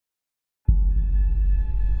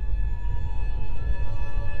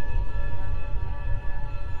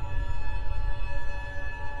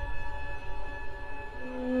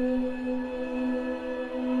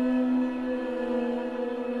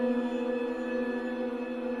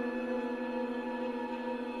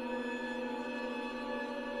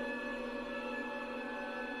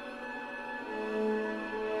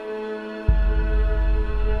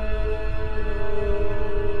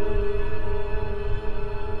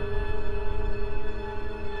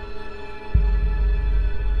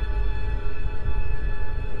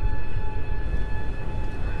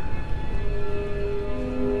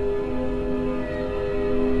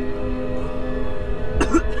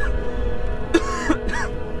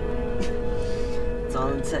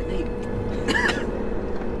one technique.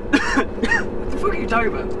 What the fuck are you talking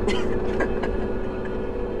about?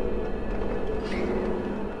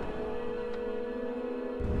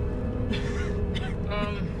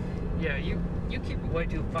 Yeah, you keep it way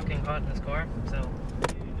too fucking hot in this car, so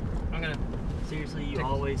I'm gonna... Seriously, you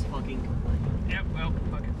always fucking complain. Yeah, well,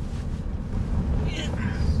 fuck it.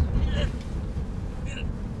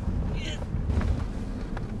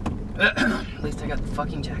 At least I got the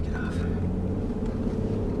fucking jacket off.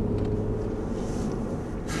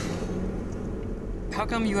 How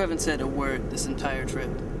come you haven't said a word this entire trip?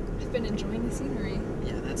 I've been enjoying the scenery.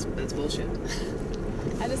 Yeah, that's bullshit.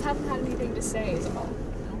 I just haven't had anything to say is all.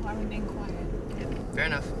 No harm in being quiet. Yeah, fair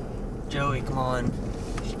enough. Joey, come on.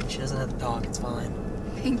 She doesn't have to talk, it's fine.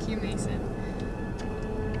 Thank you, Mason.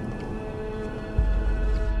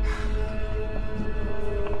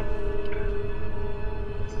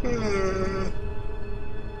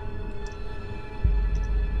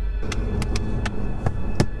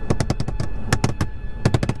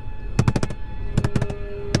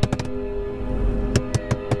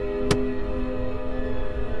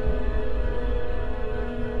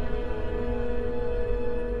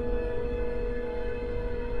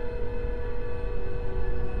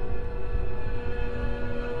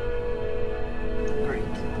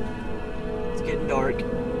 Dark,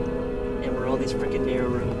 and we're on these freaking narrow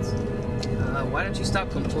roads. Why don't you stop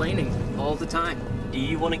complaining all the time? Do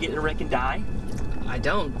you want to get in a wreck and die? I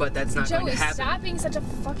don't, but that's not going Joey, to happen. stop being such a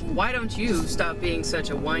fucking... Why don't you stop being such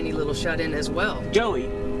a whiny little shut-in as well? Joey,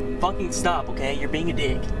 fucking stop, okay? You're being a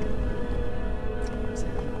dick.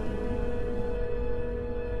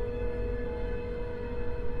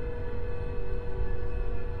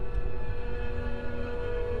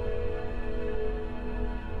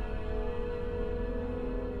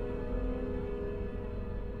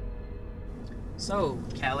 So,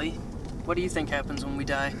 Callie, what do you think happens when we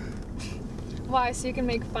die? Why, so you can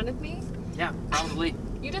make fun of me? Yeah, probably.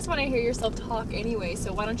 You just want to hear yourself talk anyway,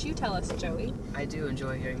 so why don't you tell us, Joey? I do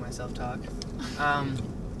enjoy hearing myself talk.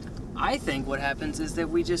 I think what happens is that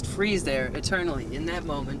we just freeze there eternally in that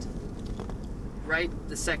moment, right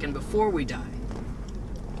the second before we die.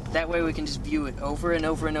 That way we can just view it over and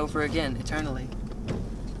over and over again, eternally.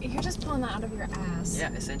 You're just pulling that out of your ass.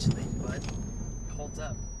 Yeah, essentially, but it holds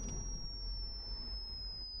up.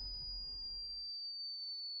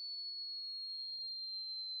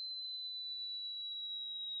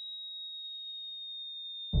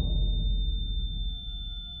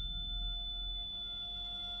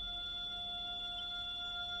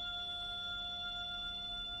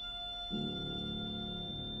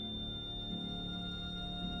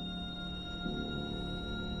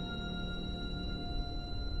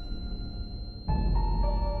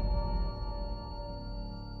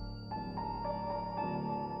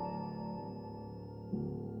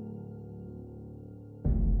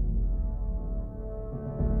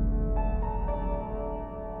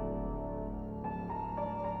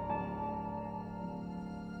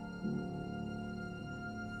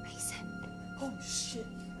 Oh, shit.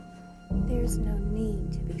 There's no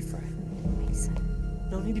need to be frightened, Mason.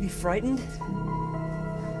 No need to be frightened?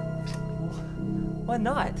 Why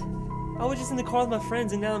not? I was just in the car with my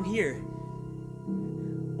friends and now I'm here.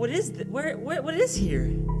 What is what is here?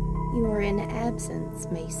 You are in absence,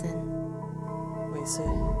 Mason. Wait, so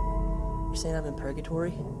you're saying I'm in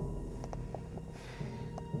purgatory?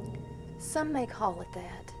 Some may call it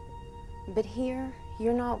that. But here,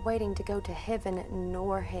 you're not waiting to go to heaven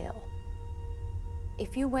nor hell.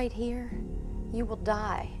 If you wait here, you will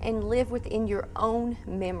die and live within your own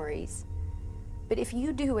memories. But if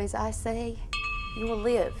you do as I say, you will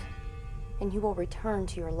live and you will return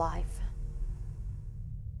to your life.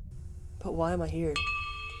 But why am I here?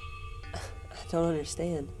 I don't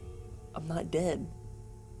understand. I'm not dead.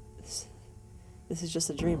 This is just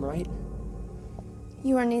a dream, right?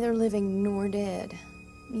 You are neither living nor dead.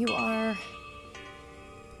 You're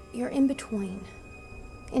in between.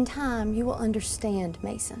 In time, you will understand,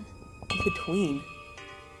 Mason. In between?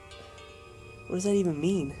 What does that even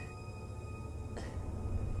mean?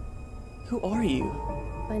 Who are you?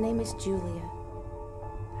 My name is Julia.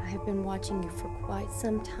 I have been watching you for quite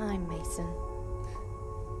some time, Mason.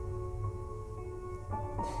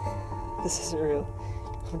 This isn't real.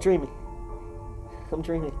 I'm dreaming. I'm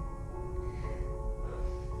dreaming.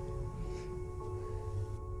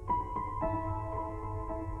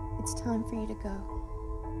 It's time for you to go.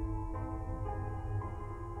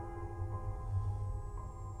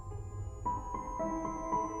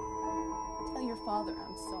 Tell your father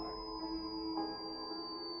I'm sorry.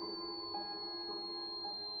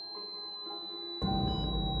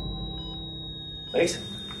 Mason?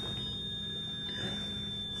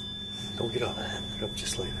 Don't get up. Get up,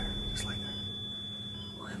 just lay there. Just lay there.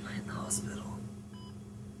 Why am I in the hospital?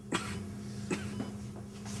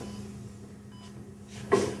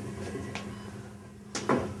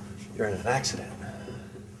 You're in an accident.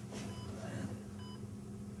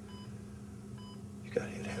 You got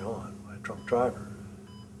hit head on by a drunk driver.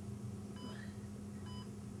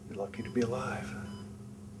 You're lucky to be alive.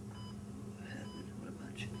 What happened? What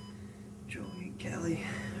about Joey and Callie?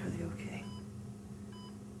 Are they okay?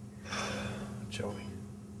 Joey.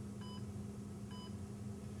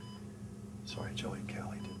 Sorry, Joey and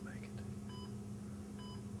Callie didn't make it.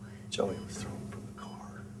 Joey was thrown from the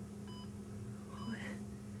car.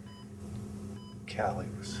 Callie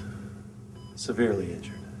was severely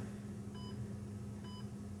injured.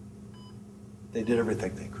 They did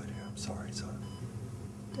everything they could here. I'm sorry, son.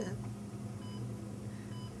 Dad.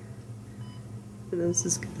 I know this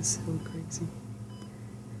is gonna sound crazy,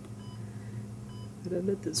 but I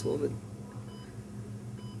met this woman.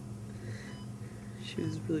 She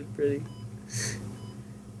was really pretty. She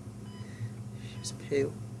was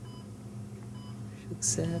pale. She looked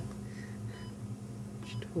sad.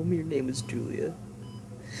 She told me her name was Julia.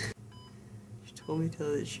 She told me to tell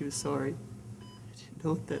her that she was sorry. I didn't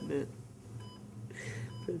know what that meant,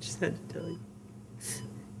 but I just had to tell you.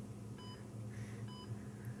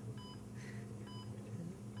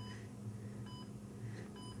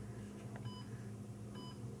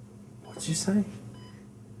 What'd you say?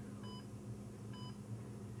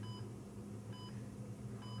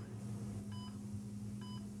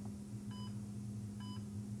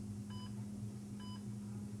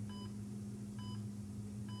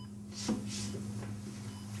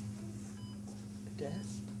 Dad?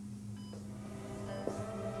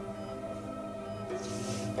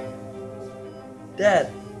 Dad?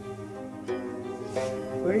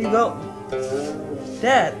 Where are you going?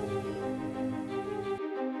 Dad?